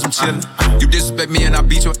little mileage, I'm chillin'. You disrespect me and I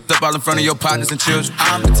beat you up all in front of your partners and children.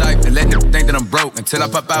 I'm the type that let them think that I'm broke until I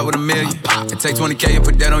pop out with $1 million. And take 20K and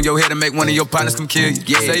put that on your head and make one of your partners come kill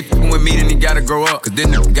you. Say fucking with me, then he gotta grow up, cause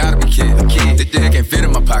then you gotta be kid. This thing can't fit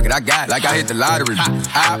in my pocket, I got it, like I hit the lottery.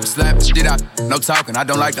 I slap the shit out, no talking, I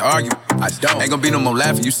don't like to argue. I don't. Ain't gonna be no more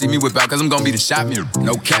laughing, you see me whip out, cause I'm gonna be the shot mirror.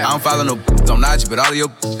 No cap, I don't follow no on IG, but all of your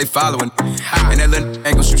they following. And that little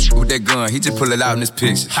ain't gon' shoot shit with that gun, he just pull it out in this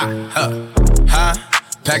picture.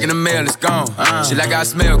 Packing the mail, it's gone. She like I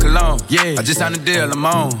smell cologne. Yeah, I just signed a deal, I'm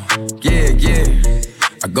on. Yeah.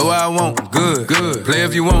 I go where I want, good. Play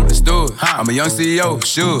if you want, let's do it. I'm a young CEO,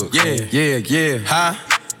 sure. Yeah.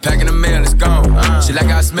 Packing the mail, it's gone. She like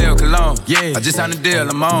I smell cologne. Yeah, I just signed a deal,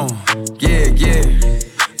 I'm on. Yeah.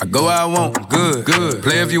 I go where I want, good.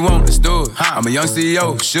 Play if you want, let's do it. I'm a young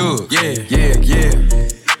CEO, sure. Yeah.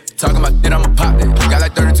 Talking about then I'ma pop that. Got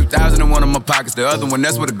like 32,000 in one of my pockets, the other one,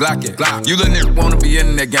 that's where the Glock at. You little nigga wanna be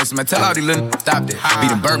in that gangsta, man, tell all these little stop that.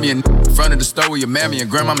 Beat and burn me in front of the store where your mammy and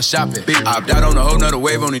grandmama shop at. I opt out on a whole nother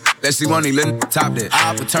wave on it, let's see one of these little top that.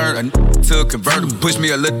 I return to a convertible, push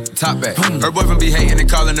me a little top back. Her boyfriend be hating and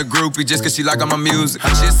calling a groupie just cause she like all my music.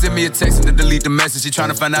 She'll send me a text and then delete the message, she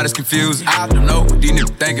tryna find out it's confusing. I don't know what these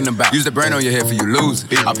niggas thinking about. Use the brain on your head for you lose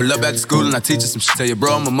it. I pull up after school and I teach her some shit. Tell your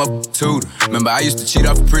bro I'm a mother tutor. Remember I used to cheat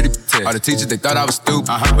off a pretty test. All the teachers they thought I was stupid.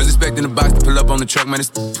 Was expecting the box to pull up on the truck, man, it's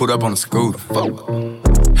pulled up on the scooter.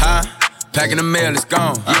 Huh? Packing the mail, it's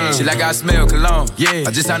gone. She like I smell cologne.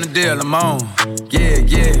 I just signed a deal, I'm on.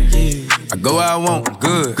 I go where I want,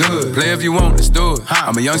 good. Play if you want, let's do it.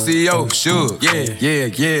 I'm a young CEO, sure.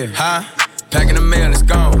 Huh? Packing the mail, it's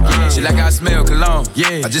gone. She like I smell cologne.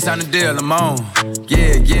 I just signed a deal, I'm on.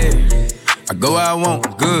 I go where I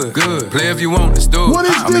want, good. Play if you want, let's do it.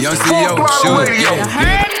 I'm a young CEO, sure.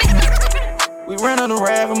 We run on the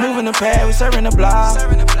rap, we're moving the pad, we serving the block.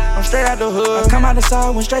 I'm straight out the hood, I come out the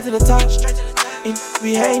side, went straight to the top.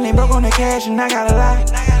 We hating, they broke on the cash, and I got a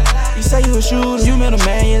lot. You say you a shooter, you middle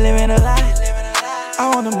man, you living a lie. I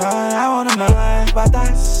want the mind, about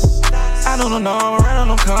that. I don't know, I'm around on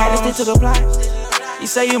them cars. Had to stick to the plot. You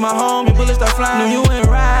say you my homie, bullets start flying. Knew you ain't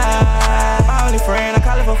right. My only friend, I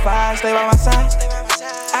call it for 5, stay by my side.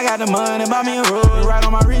 I got the money, bought me a road, right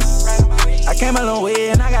on my wrist. I came a long way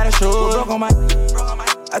and I got a show. Broke on my.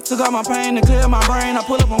 I took out my pain to clear my brain. I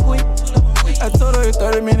pull up on quick. I told her it's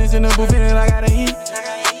 30 minutes in the booth and I gotta eat.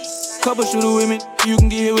 Couple shooter with me, you can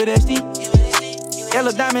get hit with that steep.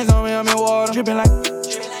 Yellow diamonds on me, I'm in water, dripping like.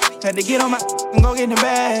 Had to get on my and go get the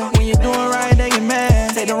bag. When you doing right, they get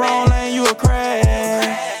mad. Take the wrong lane, you a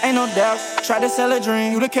crash. Ain't no doubt. Try to sell a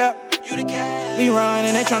dream, you the cap. Be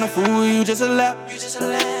running, they tryna fool you, just a lap.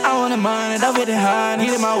 I want the money, that with the high. Need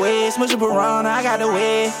it my way, smush a piranha. I got the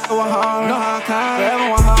way, go on hard, no hard kind, forever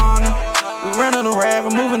 100. We run on the rap,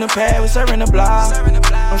 we're moving the pad, we serving the block.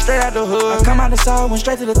 I'm straight out the hood, I come out the south, went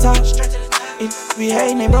straight to the top. If we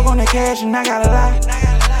hating, they broke on the cash, and I got a lot.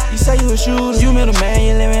 You say you a shooter, you middle man,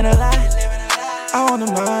 you living a lie. I want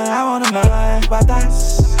the mind, about that.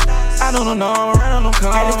 I don't know, I'm around on them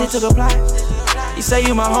cars. Had to stick to the plot. You say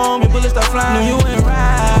you my homie, bullets start flying. Knew you ain't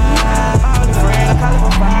right. My only friend, I call it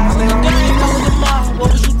for 5.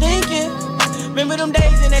 What was you thinking? Remember them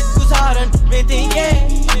days and that was hard and been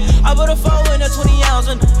thinking. I put a 4 in a 20 ounce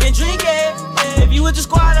and been drinking. If you with the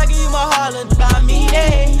squad, I give you my heart and buy me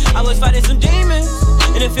that. I was fighting some demons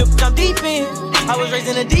in the field I'm deep in. I was raised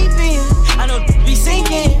in the deep end. I know be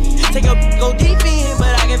sinking. Take a go deep in,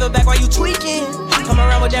 but I gave it back while you tweaking. Come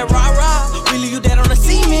around with that rah-rah, we leave you dead on the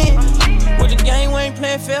cement. With the game, we ain't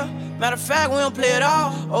playing fair. Matter of fact, we don't play it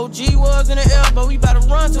all. OG was in the air, but we better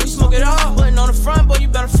run till we smoke it all. Putting on the front, boy, you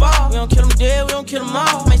better fall. We don't kill them dead, we don't kill them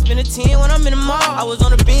all. Might spend a 10 when I'm in the mall. I was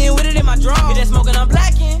on the bin with it in my draw. Hit that smoking, I'm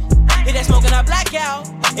blacking. Hit that smoking, I black out.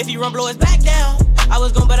 If he run, blow his back down. I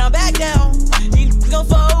was gon' but I'm back down. He gon'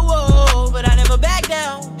 forward, but I never back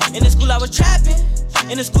down. In the school, I was trapping.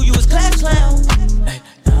 In the school, you was class clown. Hey,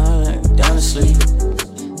 now I'm down to sleep.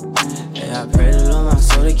 Yeah, I pray to Lord, my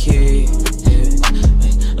soul the key. Yeah,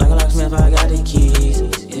 like a locksmith, I got the keys.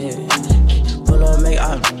 Yeah, pull up, make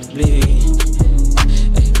I bleed.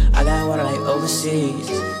 Yeah, I got water like overseas.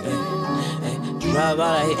 Yeah, drive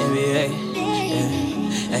by like NBA.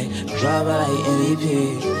 Yeah, drive by like MVP.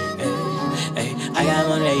 Yeah, I got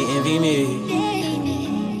money, they envy me.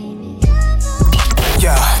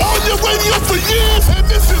 Yeah. On your radio for years, and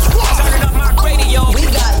this is why. Turning up my radio. We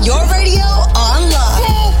got your radio online.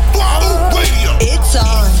 Full Throttle Radio. It's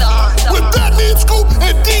on. With Fatman Scoop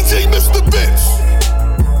and DJ Mr. Vince.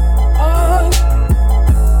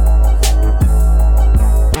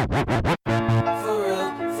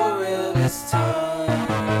 For real this time.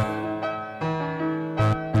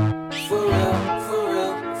 For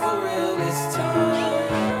real this time.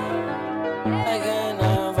 I can't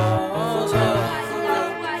fall. For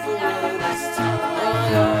real this time.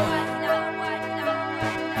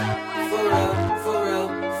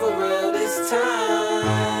 For real this time.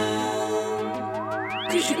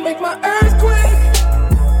 'Cause you make my earthquake.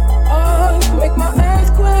 Oh, you make my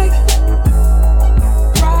earthquake.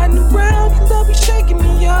 Riding around, your love be shaking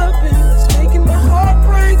me up and it's making my heart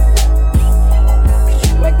break. 'Cause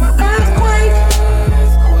you make my earthquake.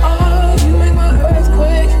 Oh, you make my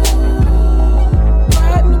earthquake.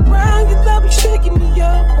 Riding around, your love be shaking me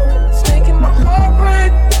up and it's making my heart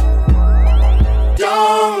break.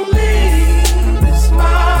 Don't leave, it's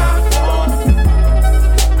my fault.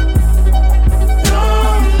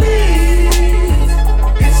 Don't leave,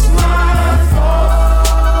 it's my fault.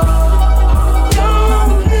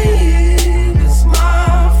 Don't leave, it's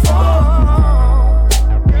my fault.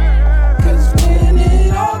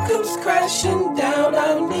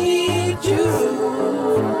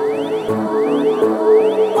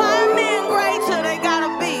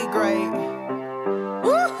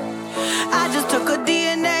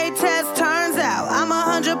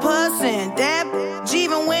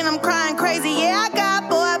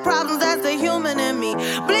 me.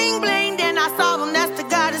 Bling, bling, then I saw them, that's the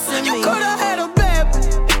goddess in me. You could've had a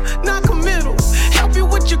bad not committal. Help you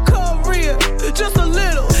with your career, just a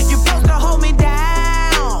little. You supposed to hold me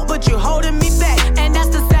down, but you're holding me back. And that's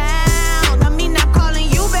the sound of me not calling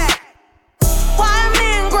you back. Why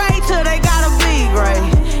men gray till they gotta be gray?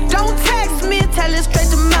 Don't text me, tell it straight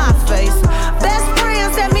to my face. Best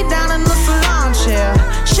friend set me down in the salon chair.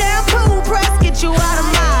 Shampoo press, get you out of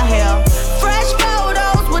my hair. Fresh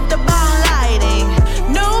photos with the bomb lighting.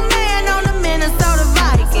 New man on the Minnesota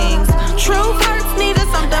Vikings. True hurts needed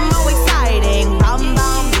something more exciting. Bum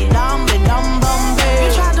bum be dum bum.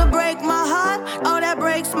 You tried to break my heart, oh that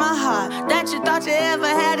breaks my heart. That you thought you ever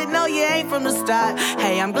had it, no you ain't from the start.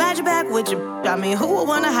 Hey, I'm glad you're back with your. I mean, who would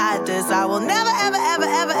wanna hide this? I will never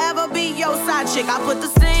ever be your side chick. I put the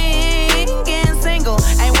singing single,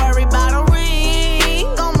 ain't worried about a ring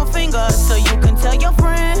on my finger, so you can tell your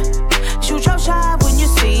friend. Shoot your shot when you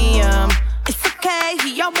see him. It's okay,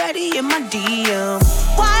 he already in my DM.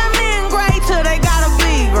 Why men gray till they gotta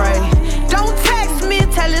be gray? Don't text me,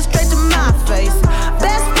 tell it straight to my face.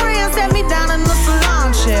 Best friend set me down in the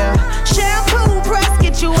salon chair. Shampoo press,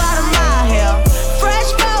 get you out of my hair.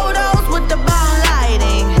 Fresh photos with the bomb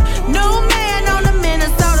lighting. New man on the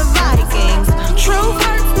Minnesota Vikings. True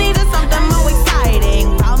hurts needed something more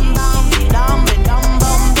exciting. Bum bum dum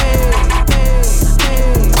bum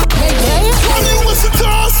Why you listen to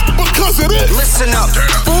us? Because it is. Listen up.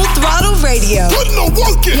 Full Throttle Radio. Put no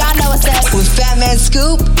work in. Y'all know what's up. With Fatman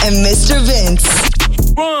Scoop and Mr. Vince.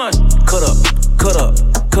 Run. Cut up,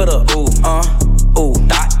 ooh,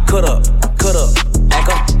 dot, cut up, back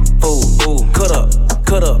up, ooh,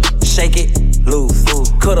 cut up, shake it, loose, ooh,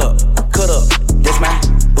 cut up, that's my,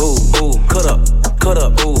 ooh, cut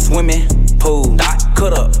up, ooh, swimming pool, dot,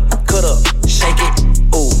 cut up, shake it,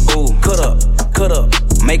 ooh, cut up,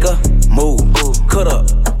 make a move, ooh, cut up,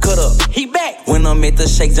 he back. When I'm at the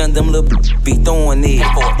shake, done them little be throwing it.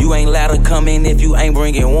 You ain't allowed to come in if you ain't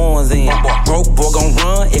bringing ones in. Broke boy gon'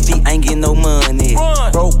 run if he ain't getting no money.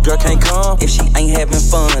 Broke girl can't come if she ain't having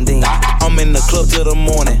fun then. I'm in the club till the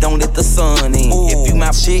morning, don't let the sun in. If you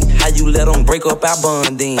my chick, how you let them break up our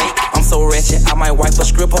bonding? I'm so ratchet, I might wipe a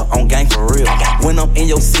stripper on gang for real. When I'm in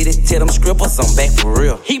your city, tell them strippers I'm back for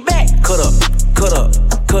real. He back, cut up,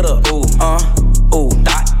 ooh,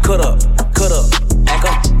 dot, cut up, back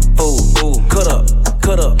up, ooh,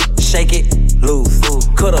 cut up, shake it, loose, ooh,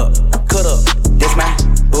 cut up, that's my,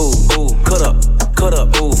 ooh, cut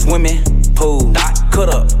up, ooh, swimming pool, dot, cut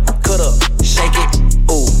up, shake it,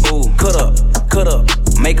 ooh, cut up,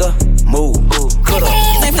 make a move, ooh, cut up.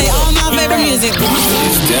 They play all my favorite music.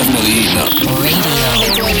 It's definitely eating up. Radio.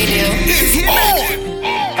 It's what we do. It's on.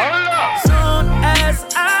 Soon as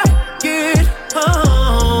I get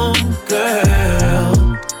home,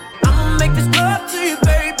 girl, I'ma make this love to you,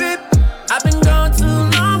 baby. I've been gone too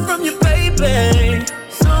long from you, baby.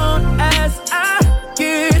 Soon as I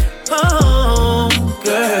get home,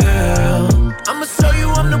 girl, I'ma show you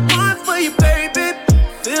I'm the one for you, baby.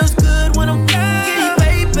 Feels good when I'm with you,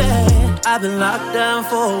 baby. I've been locked down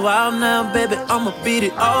for a while now, baby. I'ma beat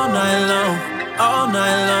it all night long. All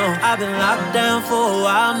night long. I've been locked down for a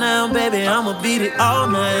while now, baby. I'ma beat it all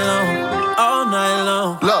night long. All night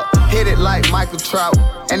long. Look, hit it like Michael Trout.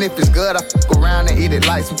 And if it's good, I fuck around and eat it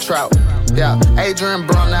like some trout. Yeah, Adrian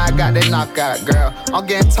Broner, I got that knockout, girl. I'm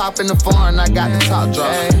getting top in the foreign, I got the top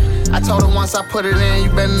drop. I told her once I put it in, you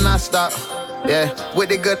better not stop. Yeah, with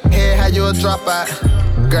the good head, how you a drop out?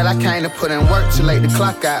 Girl, I came to put in work too late to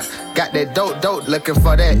clock out. Got that dope, looking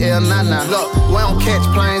for that ill nana. Look, we don't catch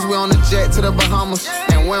planes, we on the jet to the Bahamas.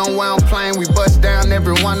 And we don't plane, we bust down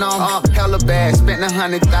every one on. Hella bad, spent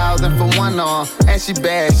 100,000 for one on. And she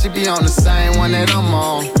bad, she be on the same one that I'm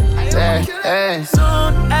on. Yeah, hey.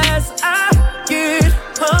 Soon as I get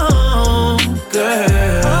home,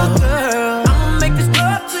 girl, I'ma make this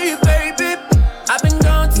love to you, baby. I've been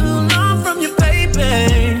gone too long from you,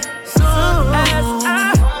 baby. Soon as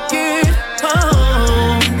I get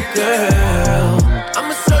home, girl,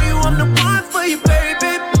 I'ma show you I'm the one for you,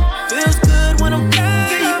 baby. Feels good when I'm with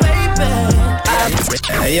you, baby.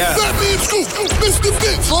 Hey, yeah. Mr.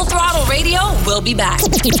 Vince. Full Throttle Radio will be back.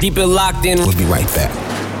 Keep it locked in. We'll be right back.